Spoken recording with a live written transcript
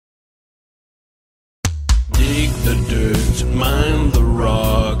the dirt, mine the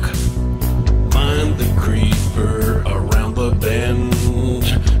rock, find the creeper around the bend,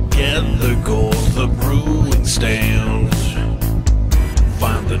 get the gold, the brewing stand,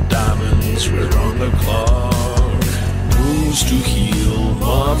 find the diamonds, we're on the clock, wounds to heal,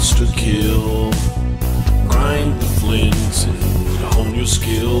 mobs to kill, grind the flint and hone your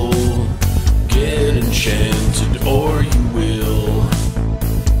skill, get enchanted or you will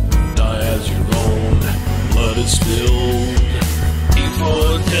die as your own blood is spilled.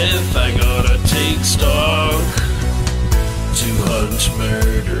 Before death I gotta take stock to hunt,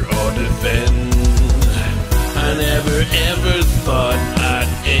 murder or defend. I never ever thought I'd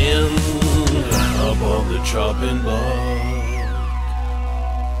end up on the chopping block.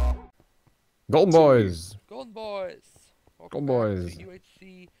 Golden Boys! Golden Boys! Golden Boys.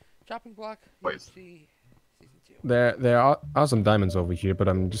 UHC, Chopping Block UHC, Season 2. There are some diamonds over here, but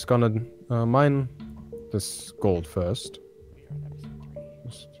I'm just gonna mine this gold first. We are on episode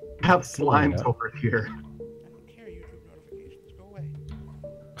 3. Just I have slimes over here. I don't care, YouTube notifications. Go away.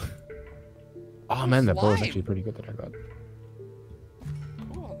 Oh man, that bow is Slime. actually pretty good that I got.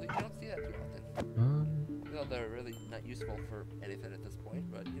 Cool, you don't see that too often. You know, they're really not useful for anything at this point,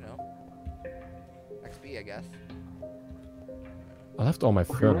 but you know. XP, I guess. I left all my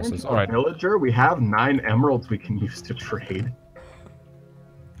furnaces. Alright. Villager, we have 9 emeralds we can use to trade.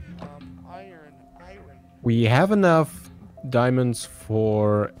 Iron. We have enough diamonds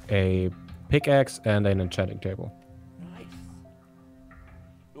for a pickaxe and an enchanting table. Nice.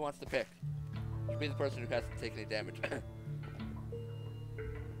 Who wants to pick? Should be the person who hasn't taken any damage.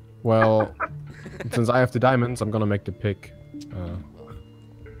 Well, since I have the diamonds, I'm gonna make the pick.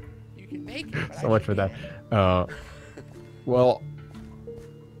 You can make it. But So much for that. Well,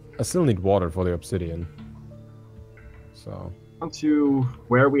 I still need water for the obsidian. So. On to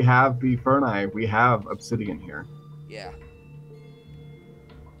where we have the ferni, we have obsidian here. Yeah.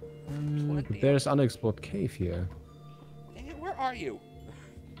 But there's unexplored cave here. Dang it, where are you?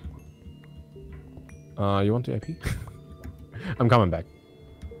 You want the IP? I'm coming back.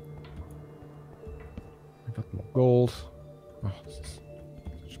 I got more gold. Oh, this is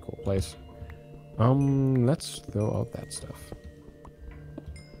such a cool place. Let's throw out that stuff.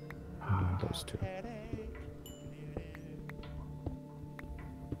 Those two.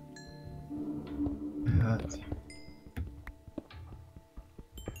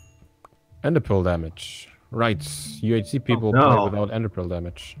 Enderpearl damage. Right. UHC people play without enderpearl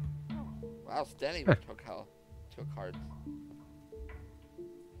damage. Wow, Stenny took cards.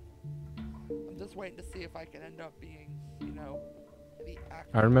 I'm just waiting to see if I can end up being, you know, the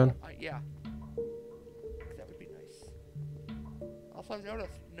actual Iron Man? Yeah. That would be nice. Also, I've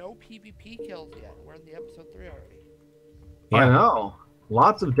noticed no PvP kills yet. We're in the episode 3 already. Yeah. I know.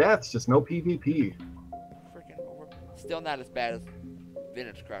 Lots of deaths, just no PvP. Freaking over. Still not as bad as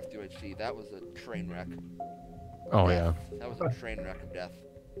VintageCraft UHC. That was a train wreck. Oh, Death. yeah. That was a train wreck of death.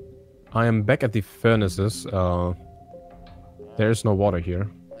 I am back at the furnaces. There's no water here.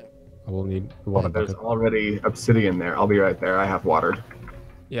 I will need water back. There's already obsidian there. I'll be right there. I have watered.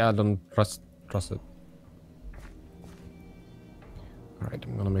 Yeah, don't trust it. Alright,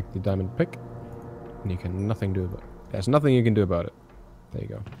 I'm gonna make the diamond pick. And you can nothing do about it. There's nothing you can do about it. There you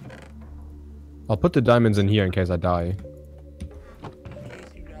go. I'll put the diamonds in here in case I die. In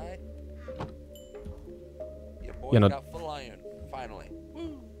case you die. Your boy Yeah, no. got full iron. Finally.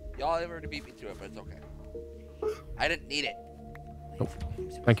 Woo. Y'all ever beat me to it, but it's okay. I didn't need it. Oh,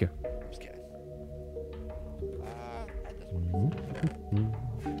 thank you. I'm just kidding. That doesn't work.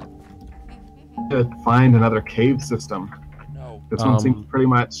 To find another cave system. No. This one seems pretty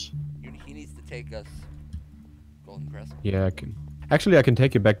much... He needs to take us. Golden Crest. Yeah, I can. Actually, I can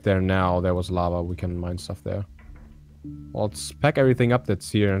take you back there now. There was lava. We can mine stuff there. Well, let's pack everything up that's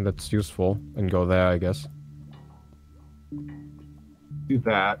here and that's useful and go there, I guess. do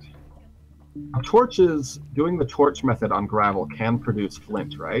that. Now, torches, doing the torch method on gravel can produce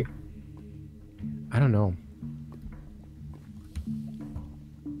flint, right? I don't know.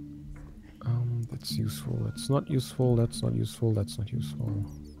 That's useful. That's not useful. That's not useful. That's not useful.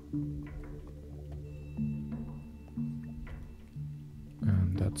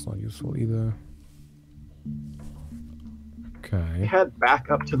 And that's not useful either. Okay. Head back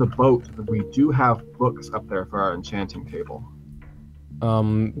up to the boat. We do have books up there for our enchanting table.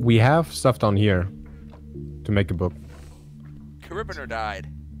 We have stuff down here to make a book. Caribbeaner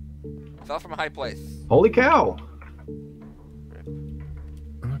died. Fell from a high place. Holy cow!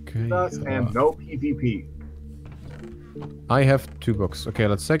 Okay. And no PvP. I have 2 books. Okay,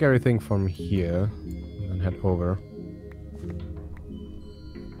 let's take everything from here and head over.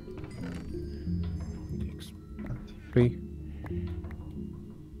 P.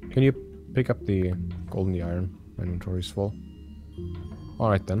 Can you pick up the gold and the iron? My inventory's full.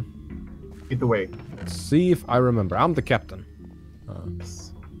 Alright then. Lead the way. Let's see if I remember. I'm the captain.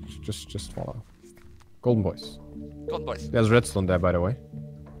 Yes. Just follow. Golden boys. Golden boys. There's redstone there, by the way.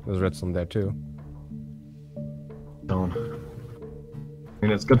 There's redstone there too. Stone. I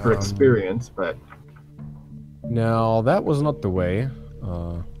mean, it's good for experience, but No, that was not the way.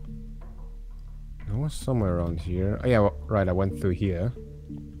 It was somewhere around here. Oh, yeah, right. I went through here.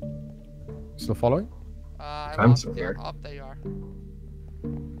 Still following? I'm still here. Up they are.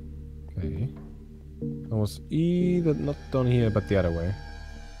 Okay. I was either not down here, but the other way.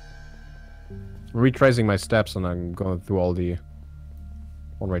 Retracing my steps, and I'm going through all the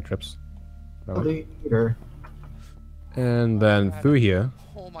one-way trips. That way. Leader. And then through here.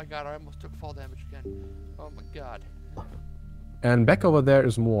 Oh my god, I almost took fall damage again. Oh my god. And back over there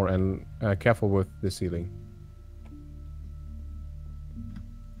is more, and careful with the ceiling.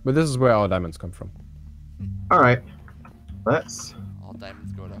 But this is where our diamonds come from. Alright. Let's. All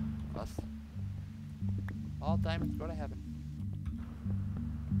diamonds go to us. All diamonds go to heaven.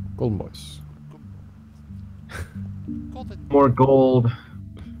 Golden boys. Golden. More gold.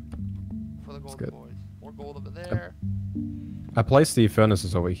 For the golden good. boys. More gold over there. I placed the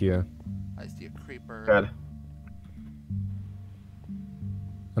furnaces over here. I see a creeper. Good.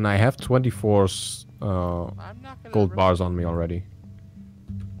 And I have 24 I'm not gonna gold risk bars it. on me already.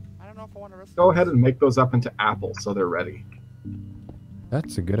 I don't know if I want to risk Go this. ahead and make those up into apples so they're ready.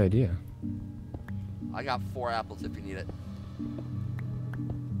 That's a good idea. I got 4 apples if you need it.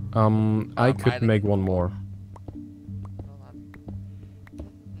 I could mining. make one more. Hold on.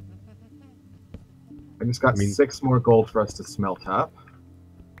 I just got I mean- 6 more gold for us to smelt up.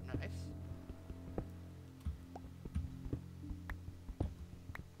 Nice.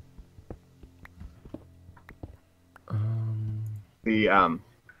 The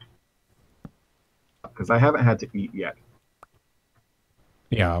because I haven't had to eat yet.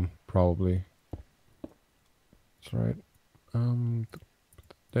 Yeah, probably. That's right.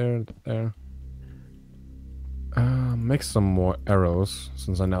 There. Make some more arrows,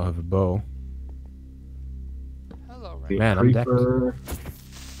 since I now have a bow. Hello, The Ray. Man, I'm decked. creeper.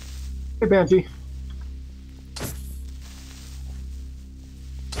 Hey, Banshee.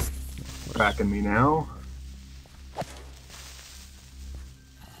 Tracking me now.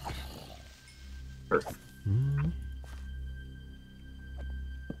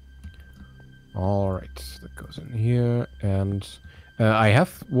 Alright, that goes in here, and I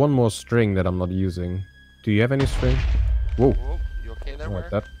have one more string that I'm not using. Do you have any string? Whoa, Whoa, you okay there,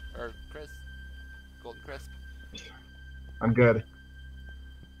 like Ware? that. Or Chris? Golden Crisp. I'm good.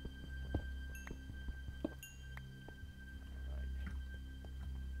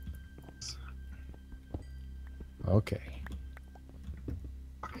 Okay.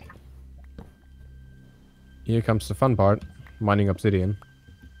 Here comes the fun part, mining obsidian.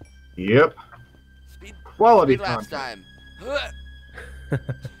 Yep. Speed. Quality Speed lapse content. time.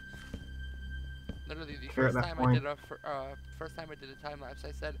 Literally, the Here at first that time point. first time I did a time lapse,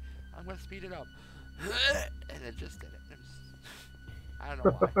 I said, "I'm gonna speed it up," and it just did it. It was, I don't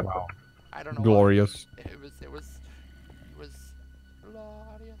know why. Wow. I don't know. Glorious. Why. It was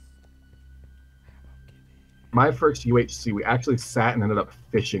glorious. My first UHC, we actually sat and ended up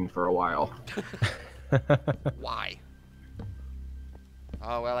fishing for a while. Why?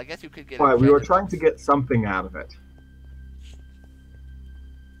 Oh well, I guess you could get. Why? We were enchanted trying to books. get something out of it.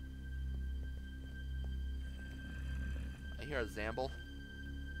 I hear a Zamble.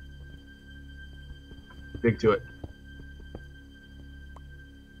 Dig to it.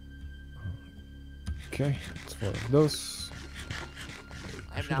 Okay, let's follow those.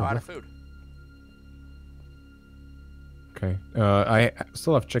 I'm Should now have out left. of food. Okay, I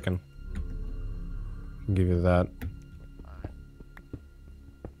still have chicken. Can give you that. Alright.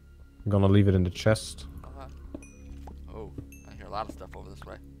 I'm gonna leave it in the chest. Oh, I hear a lot of stuff over this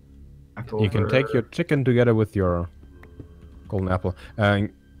way. Back You can take over- your chicken together with your golden apple.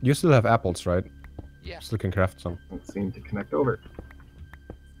 You still have apples, right? Yeah. Still can craft some. Don't seem to connect over.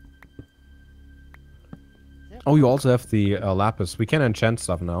 Oh, you also have the lapis. We can enchant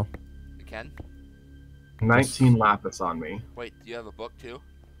stuff now. You can. 19 lapis on me. Wait, do you have a book too?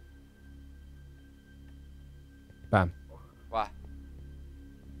 Bam. Why?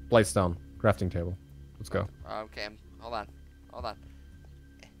 Place down. Crafting table. Let's go. Okay, hold on. Hold on.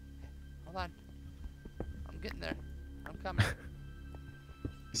 Hold on. I'm getting there. I'm coming.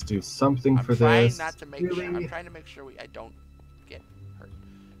 Let's do something I'm for trying this. not to make Really? sure. I'm trying to make sure I don't get hurt.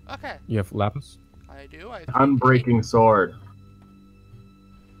 Okay, You have lapis? I do. I Unbreaking sword.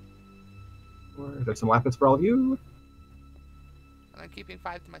 There's some lapis for all of you. keeping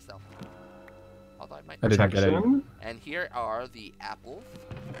 5 to myself. Although I might. I didn't get any. Protection. And here are the apples.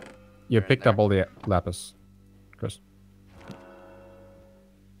 You They're in picked there. up all the lapis, Chris.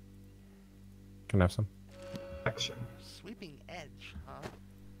 Can I have some? Protection. Sweeping edge, huh?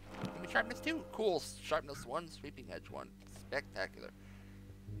 Give me sharpness 2. Cool. Sharpness 1, sweeping edge 1. Spectacular.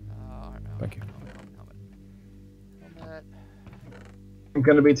 Thank you. Helmet. I'm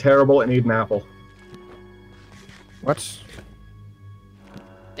gonna be terrible and eat an apple. What?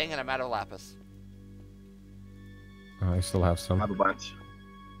 Dang it, I'm out of lapis. I still have I some. have a bunch.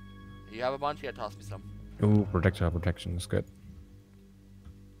 You have a bunch? Yeah, toss me some. Ooh, protection is good.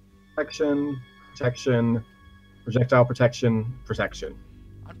 Protection. Protection. Projectile protection. Protection.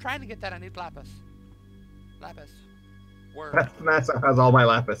 I'm trying to get that. I need lapis. Lapis. Word. Massa has all my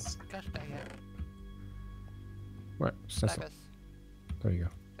lapis. Gosh dang it. Right, Lapis. there you go.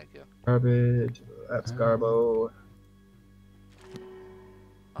 Thank you. Garbage. That's Garbo.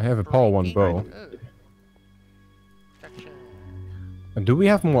 I have a Paul 1 bow. Protection. And do we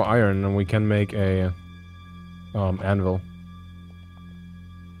have more iron and we can make a anvil?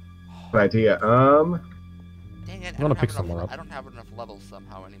 Good idea. Dang it. I'm gonna pick some more up. I don't have enough levels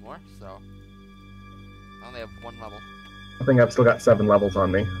somehow anymore, so. I only have 1 level. I think I've still got 7 levels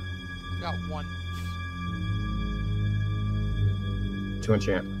on me Got 1. to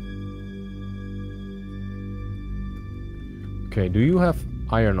enchant. Okay, do you have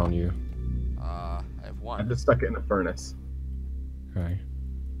iron on you? I have I 1. just stuck it in a furnace. Okay.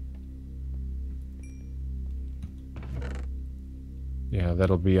 Yeah,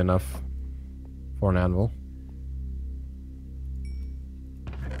 that'll be enough for an anvil.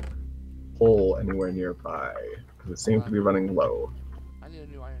 Hole anywhere nearby because it seems to be running low. I need a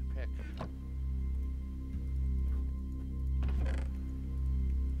new iron pick.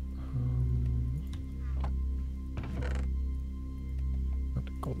 Got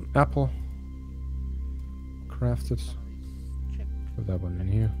the golden apple. Crafted. Chip. Put that one in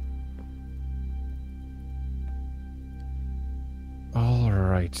here.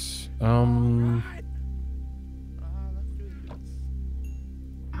 Alright. Alright. Let's do this.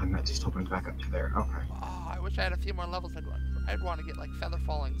 I'm not just opening back up to there. Okay. Oh, I wish I had a few more levels. I'd want to get like feather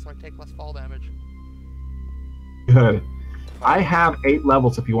falling so I take less fall damage. Good. I have 8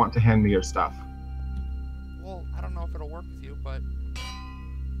 levels if you want to hand me your stuff. Well, I don't know if it'll work with you, but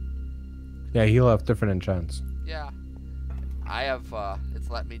Yeah, he'll have different enchants. yeah. I have, it's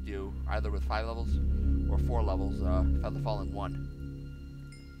let me do either with 5 levels or 4 levels, feather falling 1.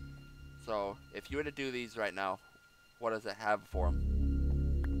 So, if you were to do these right now, what does it have for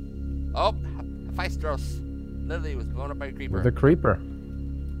them? Oh, Hephaestus literally was blown up by a creeper. With a creeper.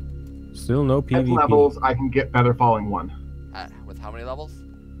 Still no 10 PvP. levels, I can get Feather Falling 1. With how many levels?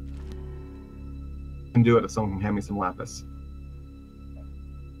 I can do it if someone can hand me some lapis.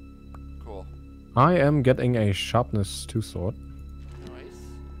 Cool. I am getting a sharpness 2 sword. Nice.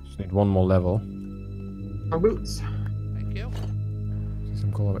 Just need 1 more level. Our boots. Thank you. See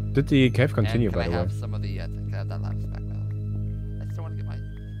some cool. Did the cave continue, and by can the I way? have some of the, can I have that lapis back, by the way? I still want to get my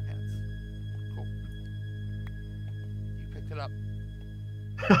pants. Cool. You picked it up.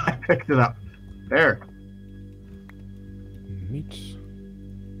 I picked it up. There. Meat.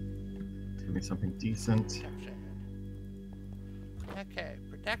 Give me something decent. Protection. Okay,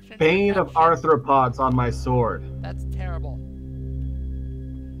 protection. Bane of protection. arthropods on my sword. That's terrible.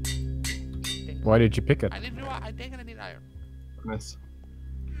 Why did you pick it? I need new. I think I need iron. Goodness.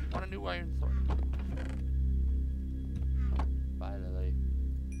 I want a new iron sword. Finally.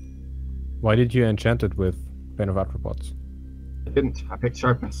 Why did you enchant it with Bane of Arthropods? I didn't. I picked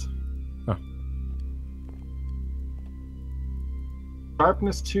sharpness. Oh.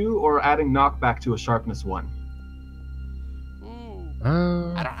 Sharpness 2 or adding knockback to a sharpness 1? Ooh.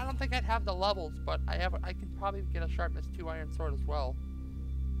 Uh, I don't think I'd have the levels, but I can probably get a sharpness 2 iron sword as well.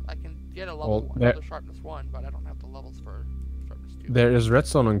 I can get a level Well, another sharpness 1, but I don't have the levels for sharpness 2. there is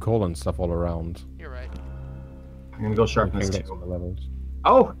redstone and coal and stuff all around. You're right. I'm gonna go You sharpness can get 2. some levels.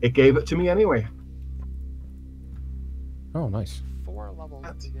 Oh, it gave it to me anyway. Oh, nice. 4 levels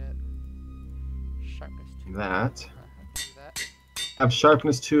to get sharpness 2. That. Do that. I have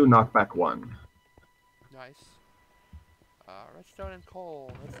sharpness 2, knockback 1. Nice. Redstone and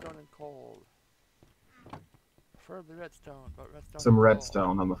coal. Redstone and coal. Preferably redstone, but redstone. Some and coal.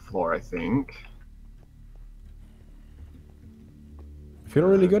 redstone on the floor, I think. I feel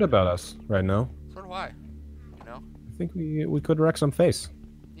really good about us right now. So do I. You know? I think we could wreck some face.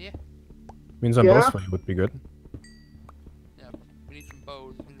 Yeah. Means on Yeah. both fight would be good. Yeah. We need some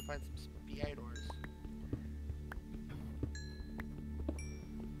bows. We need to find some spiators.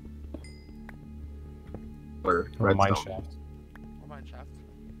 Or Or mine redstone. shaft. Or mine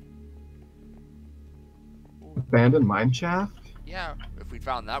Abandoned mine shaft? Yeah, if we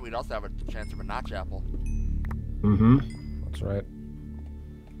found that, we'd also have a chance of a notch apple. Mm-hmm. That's right.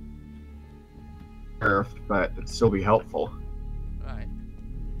 Nerfed, but it'd still be helpful. Right.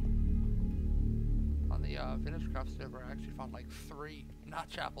 On the VintageCraft server, I actually found like 3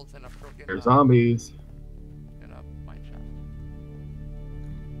 notch apples in a freaking There's zombies. in a mine shaft.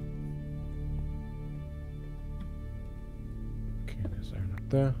 Okay, there's iron up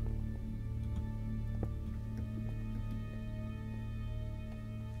there.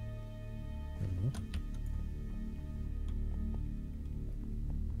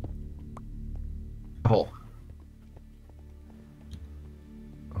 Oh,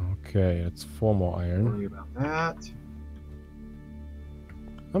 Okay, it's 4 more iron. worry about that.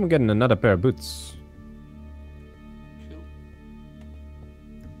 I'm getting another pair of boots. Cool.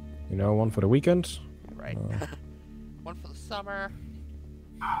 You know, one for the weekend. Right. One for the summer.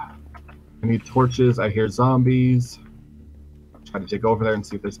 I need torches. I hear zombies. I'll try to dig over there and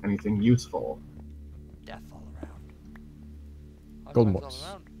see if there's anything useful. Death all around. Golden Otherwise,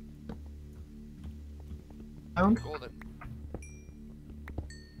 all balls. Found? Golden.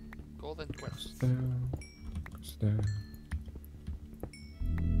 Golden twists. There.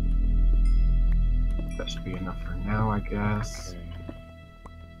 That should be enough for now, I guess. Okay.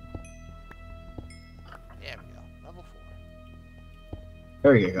 There we go. Level 4.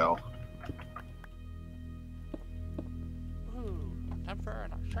 There you go. Ooh. Time for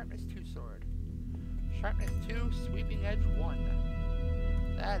a sharpness 2 sword. Sharpness 2, sweeping edge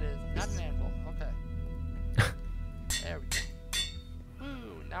 1. That is not an anvil. Okay. There we go.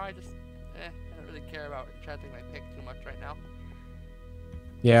 Ooh. Now I just I don't really care about enchanting my pick too much right now.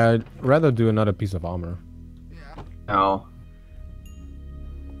 Yeah, I'd rather do another piece of armor. Yeah. Now,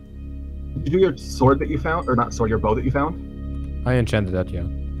 did you do your sword that you found, or not sword, your bow that you found? I enchanted that, yeah.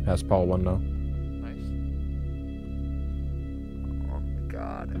 Has power 1 now. Nice. Oh my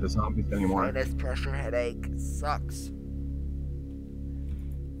god. And the zombies anymore. Sinus pressure headache sucks.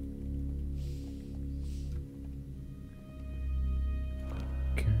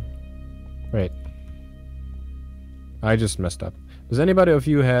 Okay. Wait. I just messed up. Does anybody of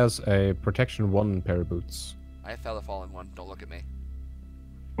you has a protection 1 pair of boots? I fell a fallen one. Don't look at me.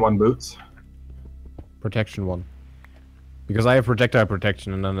 1 boots. Protection 1. Because I have projectile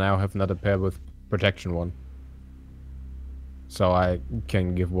protection and I now have another pair with protection 1. So I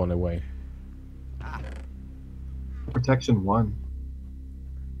can give 1 away. Ah. Protection 1.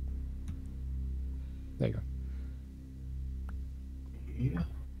 There you go. Yeah.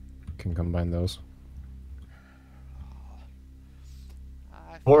 Can combine those.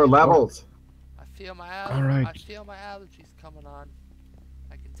 I 4 levels. I feel my All right. I feel my allergies coming on.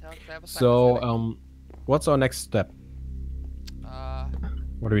 I can tell 'cause I have a sinus So, headache. what's our next step?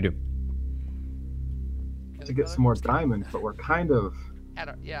 What do we do? Kill To get another- some more diamonds, but we're kind of...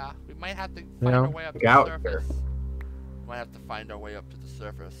 Yeah, we might have to find Yeah. our way up to Get the out surface. We might have to find our way up to the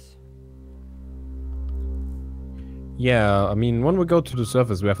surface. Yeah, I mean, when we go to the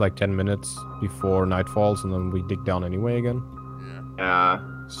surface, we have like 10 minutes before night falls, and then we dig down anyway again. Yeah.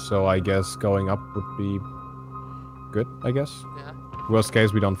 So I guess going up would be good, I guess. Yeah. Worst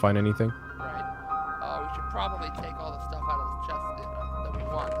case, we don't find anything. Right. We should probably take all the stuff out of the chest that we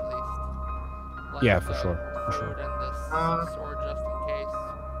want, at least. Like Yeah, for the sure, for sure. food and this sword just in case.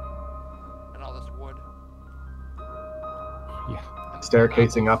 And all this wood. Yeah. And the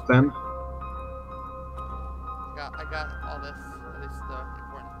Staircasing apples. up then. I got all this, at least the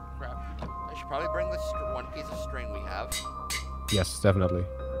important crap. I should probably bring this 1 piece of string we have. Yes, definitely.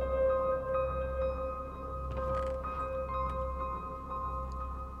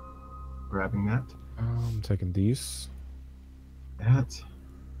 Grabbing that. Taking these. That.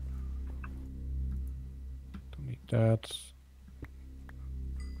 Don't need that.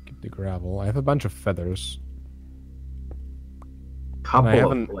 Get the gravel. I have a bunch of feathers. Couple of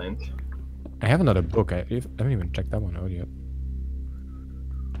haven't- flint. I have another book. I haven't even checked that one out yet.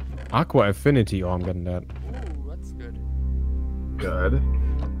 Aqua Affinity. Oh, I'm getting that. Ooh, that's good. Good. Good.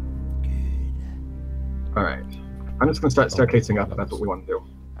 Alright. I'm just gonna start staircasing up if that's what we want to do.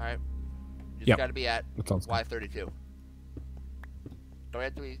 Alright. You just Yep. gotta be at That sounds good. Y32. Do I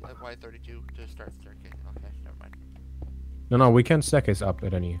have to be at Y32 to start staircase? Okay, never mind. No, we can staircase up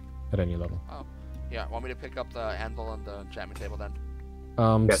at any level. Oh. Yeah, want me to pick up the anvil and the enchantment table then?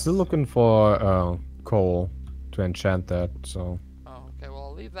 Yes. Still looking for coal to enchant that. So Oh, okay, well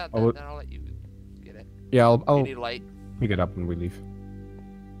I'll leave that I then, would- then I'll let you get it. yeah, You I'll need light. pick it up when we leave.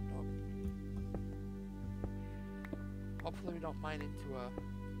 Hopefully we don't mine into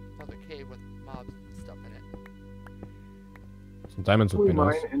another cave with mobs and stuff in it. Some diamonds would We be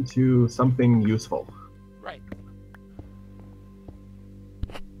nice. mine into something useful. Right.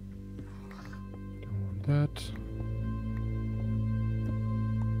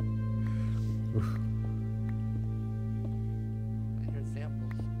 I hear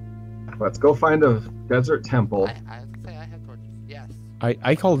samples. Let's go find a desert temple. I was gonna say I have torches. Yes.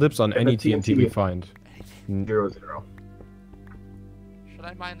 I call dips on And any the TNT we TNT. find. 0-0. Should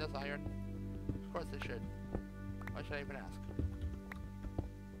I mine this iron? Of course I should. Why should I even ask?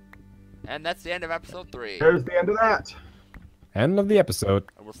 And that's the end of episode 3. There's the end of that. End of the episode.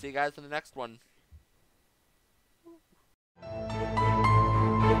 And we'll see you guys in the next one.